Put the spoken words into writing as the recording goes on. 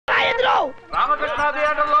రామకృష్ణ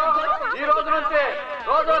థియేటర్లో ఈ రోజు నుంచి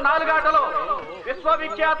రోజు 4 గంటలు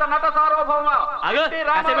విశ్వవిఖ్యాత నట సార్వభౌమ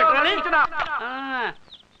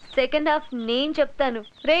సెకండ్ హాఫ్ నేను చెప్తాను.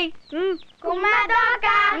 రేయ్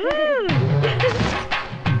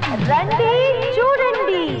రండి,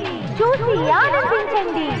 చూడండి, చూసి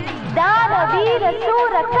ఆనందించండి. దానవీర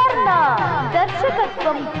శూర కర్ణ,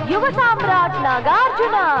 దర్శకత్వం యువ సామ్రాట్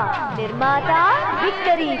నాగార్జున, నిర్మాత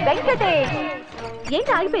విక్టరీ వెంకటేష్.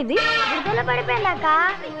 ఏంటి ఆగిపోయింది? విడుదల పడిపోయిందాక.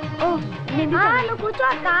 నువ్వు కూర్చో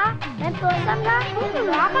అక్క, నేను తోసంగా.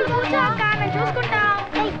 లోపల కూర్చో అక్క, నేను చూసుకుంటా.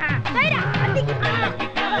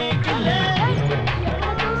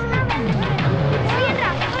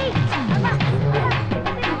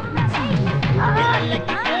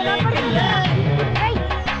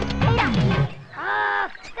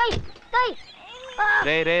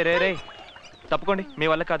 రే రే రే రే తప్పుకోండి, మీ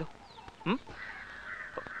వల్ల కాదు.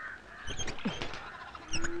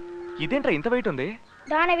 ఇదేంట్రా ఇంత వెయిట్ ఉంది?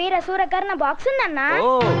 దానవీర సూరకర్ణ బాక్స్ ఉందన్నా. ఓ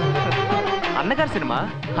అన్నగారి సినిమా,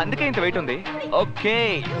 అందుకే ఇంత వెయిట్ ఉంది. Okay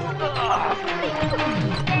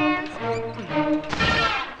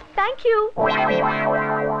thank you.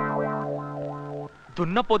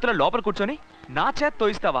 దున్న పోతుల లోపల కూర్చొని నా చేత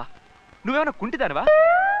తోయిస్తావా? నువ్వేమైనా కుంటిదానివా?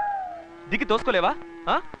 దిగి తోసుకోలేవా?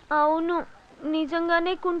 అవును,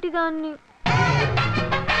 నిజంగానే కుంటిదాన్ని.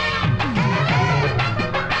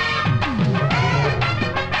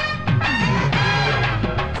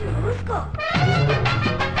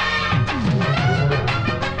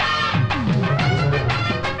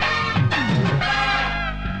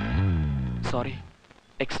 Sorry,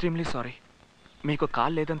 extremely sorry. మీకు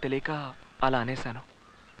కాల్ లేదని తెలియక అలా అనేశాను.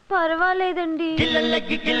 పర్వాలేదండి.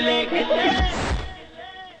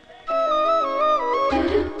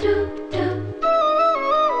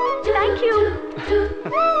 Thank you.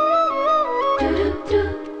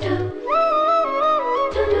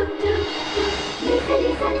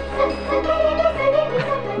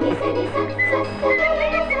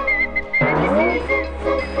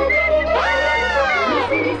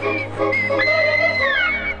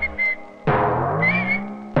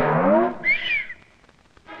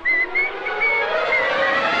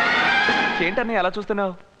 ఏంటన్నయ్య అలా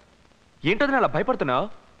చూస్తున్నావు? ఏంటో అలా భయపడుతున్నావు?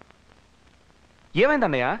 ఏమైంది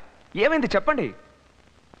అన్నయ్య? ఏమైంది చెప్పండి.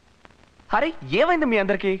 హరి, ఏమైంది మీ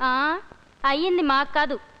అందరికి? అయ్యింది మాకు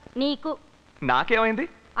కాదు, నీకు. నాకేమైంది?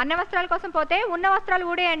 అన్న వస్త్రాల కోసం పోతే ఉన్న వస్త్రాలు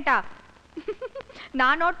ఊడే అంట. నా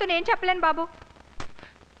నోట్తో నేను చెప్పలేను బాబు.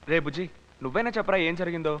 రే బుజ్జి, నువ్వైనా చెప్పరా ఏం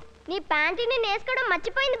జరిగిందో? నీ ప్యాంట్ నేను వేసుకోవడం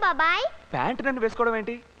మర్చిపోయింది బాబాయ్. ప్యాంట్ నన్ను వేసుకోవడం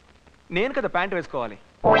ఏంటి? నేను కదా ప్యాంట్ వేసుకోవాలి.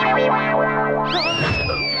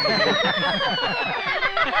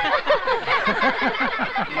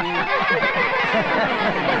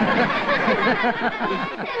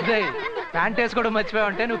 ప్యాంట్ వేసుకోవడం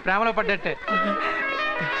మర్చిపోయావంటే నువ్వు ప్రేమలో పడ్డట్టే.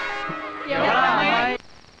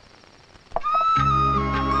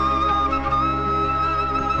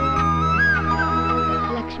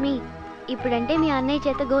 లక్ష్మి, ఇప్పుడంటే మీ అన్నయ్య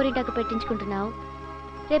చేత గోరింటాకు పెట్టించుకుంటున్నావు.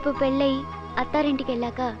 రేపు పెళ్ళయి అత్తారింటికి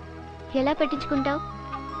వెళ్ళాక ఎలా పెట్టించుకుంటావు?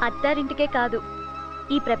 అత్తారింటికే కాదు,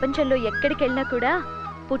 ఈ ప్రపంచంలో ఎక్కడికి వెళ్ళినా కూడా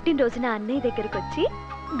పుట్టినరోజున అన్నయ్య దగ్గరకు వచ్చి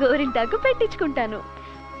గోరింటాకు పెట్టించుకుంటాను.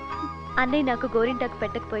 అన్నయ్య నాకు గోరింటాకు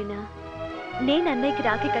పెట్టకపోయినా, నేను అన్నయ్యకి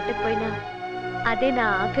రాఖీ కట్టకపోయినా అదే నా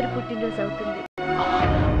ఆఖరి పుట్టినరోజు అవుతుంది.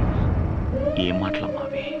 ఏం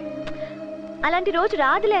మాటలమ్మావి? అలాంటి రోజు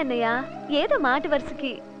రాదులే అన్నయ్య, ఏదో మాట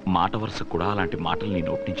వరుసకి. మాట వరుసకు కూడా అలాంటి మాటలు నీ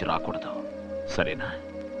నోటి నుంచి రాకూడదు, సరేనా?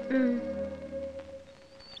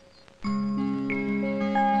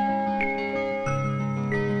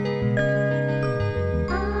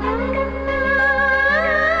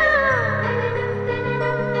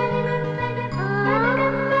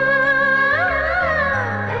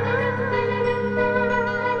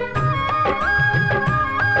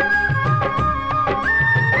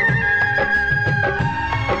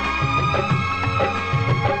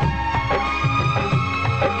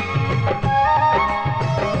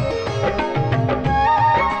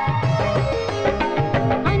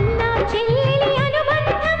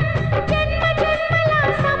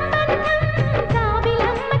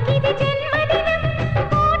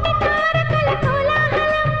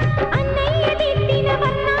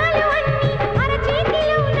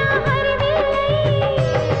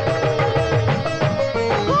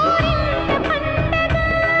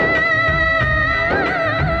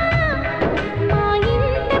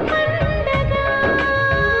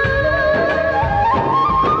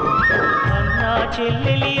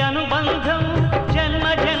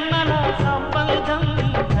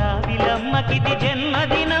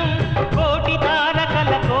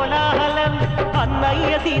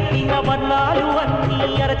 వర్ణాలు అన్నీ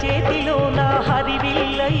అరచేతిలో నా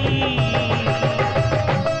హరివిల్లై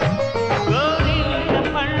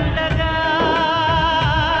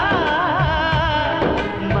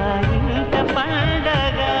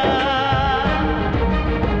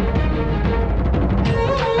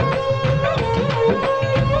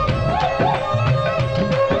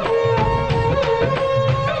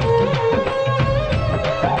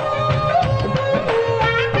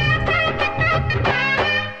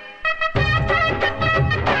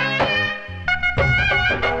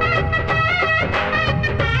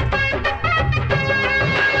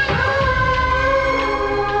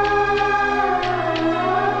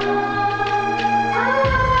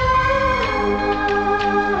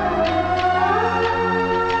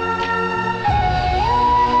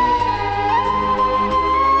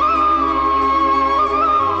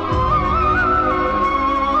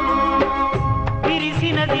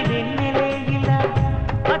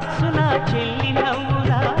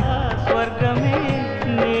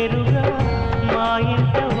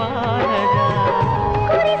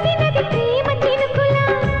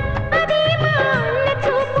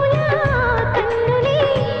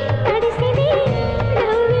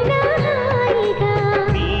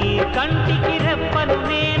కంటికి రెప్పలు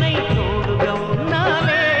నేనై తోడుగా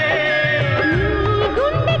ఉన్నాలే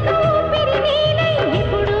గుండెకు ఊపిరి నేనై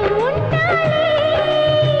ఎప్పుడు ఉంటాలే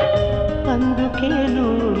అందుకే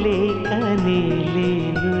నువ్వు లేకనే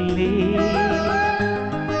లేనులే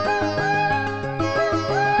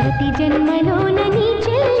ప్రతి జన్మలోన నీ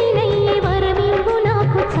చెల్లినయ్యే వరమివ్వు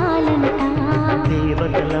నాకు చాలంట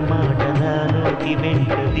దేవతల మాట నా నోటి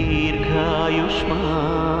వెంట దీర్ఘాయుష్మాన్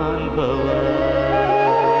భవ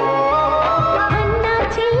అన్నా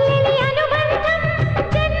చెల్లిని అనుబంధం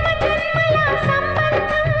జన్మ జన్మల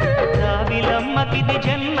సంబంధం రావిలమ్మకిది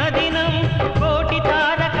జన్మదినం కోటి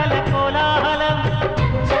తారకల కోలాహలం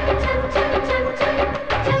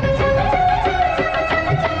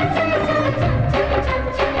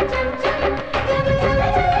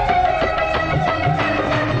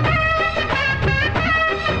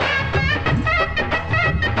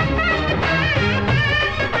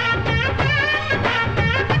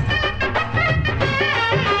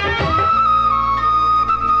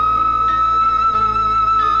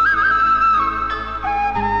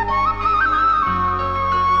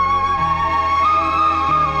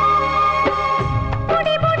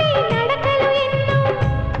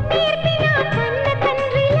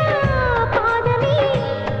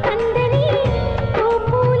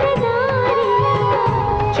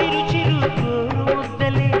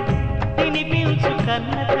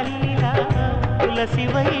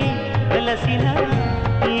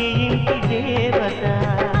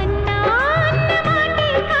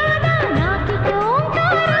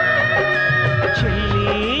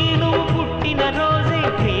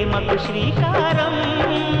శ్రీకారం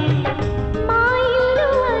మా ఇల్లు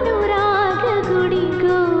అనురాగ గుడి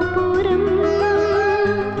గోపురం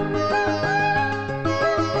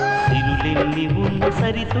సిరులెల్లి ఉన్న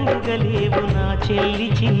సరితూగలేవు నా చెల్లి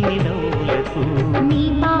చిన్ని నవ్వులకు నీ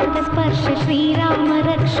పాద స్పర్శ శ్రీరామ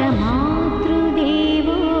రక్ష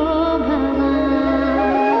మాతృదేవో భవ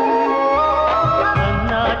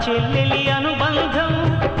అన్నా చెల్లెలి అనుబంధం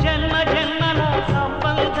జన్మ జన్మల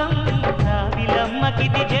సంబంధం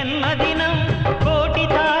రావిలమ్మకిది జన్మదినం కోటి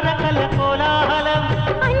తారకల కోలాహలం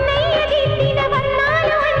అన్నయ్య దిద్దిన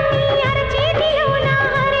వర్ణాలు అన్నీ అరచేతిలో నా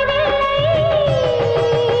హరివిల్లై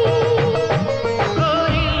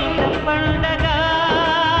గోరింట పండగ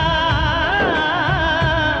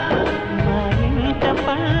మా ఇంట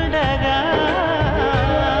పండగ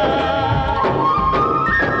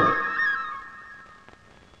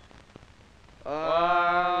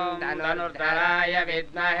ధనుర్ధరాయ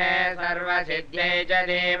విద్మహే సర్వసిద్ధ్యై చ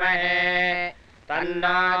ధీమహి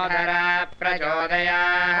తన్నో ధర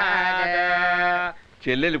ప్రచోదయాత్.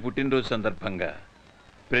 చెల్లెలి పుట్టినరోజు సందర్భంగా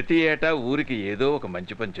ప్రతి ఏటా ఊరికి ఏదో ఒక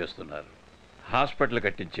మంచి పని చేస్తున్నారు. హాస్పిటల్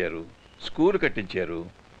కట్టించారు, స్కూల్ కట్టించారు,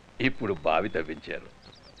 ఇప్పుడు బావి తవ్వించారు.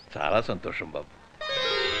 చాలా సంతోషం బాబు.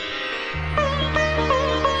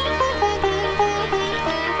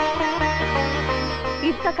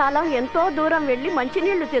 ఇంతకాలం ఎంతో దూరం వెళ్ళి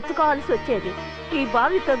మంచినీళ్లు తెచ్చుకోవాల్సి వచ్చేది. ఈ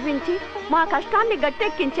బావి తవ్వించి మా కష్టాన్ని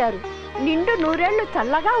గట్టెక్కించారు. నిండు నూరేళ్లు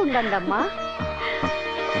చల్లగా ఉండండమ్మా.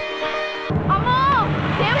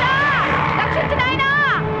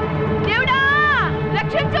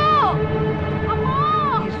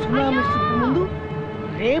 ముందు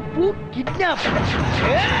రేపు కిడ్నాప్.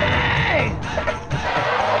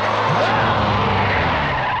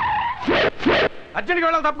 అర్జెంట్గా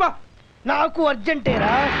వెళ్ళాలి, తప్పుకో. నాకు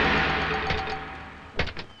అర్జెంటేరా.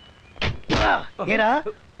 ఏరా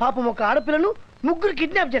పాపం ఒక ఆడపిల్లను ముగ్గురు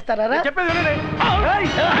కిడ్నాప్ చేస్తారా?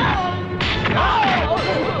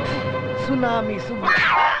 సునామీ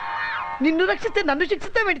నిన్ను రక్షిస్తే నన్ను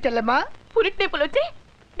శిక్షిస్తావేంటి చెల్లెమ్మా? పురిటినొప్పులు వచ్చి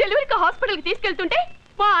డెలివరీకి హాస్పిటల్కి తీసుకెళ్తుంటే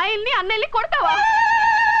మా ఆయన్ని అన్నయ్యని కొడతావా?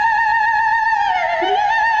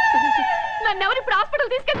 నన్నెవరు ఇప్పుడు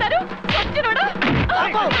హాస్పిటల్ తీసుకెళ్తారు?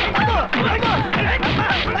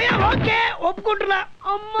 ఒప్పుకుంటున్నా.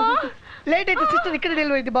 అమ్మా లేట్ అయితే సిస్టర్ ఇక్కడ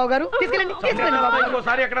డెలివరీ అయింది. బాబు గారు తీసుకెళ్ళండి, తీసుకెళ్ళండి.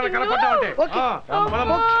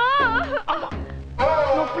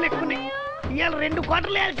 నొప్పులు ఎక్కువ ఇవాళ 2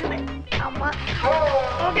 క్వార్టర్లు వేయాల్సిందే. అమ్మా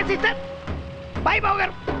ఓకే సిస్టర్, బాయ్ బాబు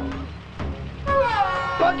గారు.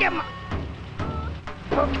 ఓకే అమ్మా.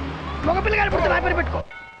 మగపిల్లగాడు పుడితే నా పేరు పెట్టుకో.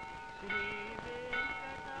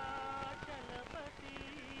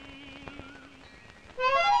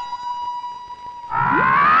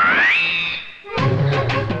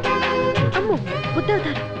 అమ్మో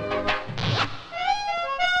బుద్ధవుతారు.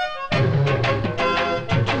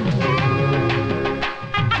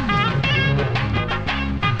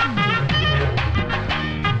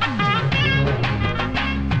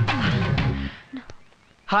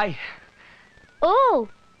 హాయ్. ఓ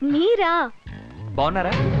మీరా,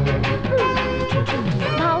 బాగున్నారా?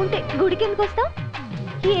 బాగుంటే గుడికి ఎందుకు వస్తావు?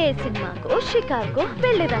 ఏ సినిమాకో షికార్కో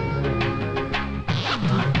వెళ్ళేదాన్ని.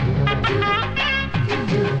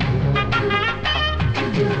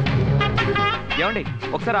 ఏమండి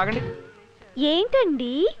ఒకసారి ఆగండి.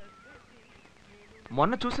 ఏంటండి?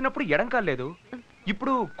 మొన్న చూసినప్పుడు ఎడం కాలేదు,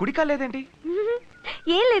 ఇప్పుడు కుడి కాలేదేంటి?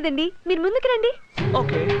 ఏం లేదండి, మీరు ముందుకు రండి.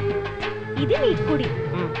 ఓకే. ఇది మీ కుడి,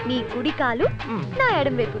 మీ కుడి కాలు నా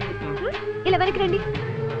ఎడం వైపు ఉంది. ఇలా వెనక్కి రండి.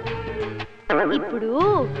 ఇప్పుడు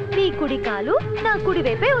మీ కుడి కాలు నా కుడి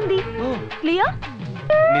వైపే ఉంది. క్లియర్?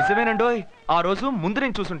 నిజమేనండోయ్. ఆ రోజు ముందు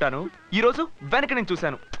నేను చూసుంటాను, ఈ రోజు వెనక నేను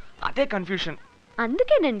చూశాను. అదే కన్ఫ్యూషన్.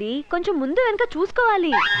 అందుకేనండి కొంచెం ముందు వెనక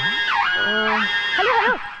చూసుకోవాలి. హలో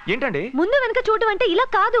హలో, ఏంటండి ముందు వెనక చూడటం అంటే ఇలా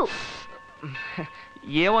కాదు.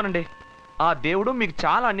 ఏమోనండి, ఆ దేవుడు మీకు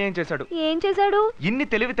చాలా అన్యాయం చేశాడు. ఏం చేశాడు? ఇన్ని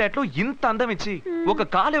తెలివితేటలు ఇంత అందం ఇచ్చి ఒక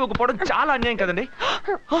కాలు ఇవ్వకపోవడం చాలా అన్యాయం కదండి.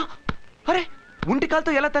 అరే, ఒంటి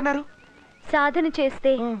కాలుతో ఎలా తన్నారు? సాధన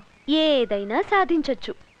చేస్తే ఏదైనా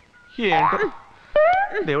సాధించొచ్చు. ఏంటో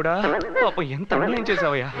దేవుడా, పాపం ఎంత అన్యాయం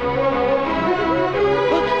చేసావయ్యా.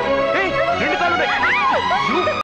 రెండు కాళ్ళు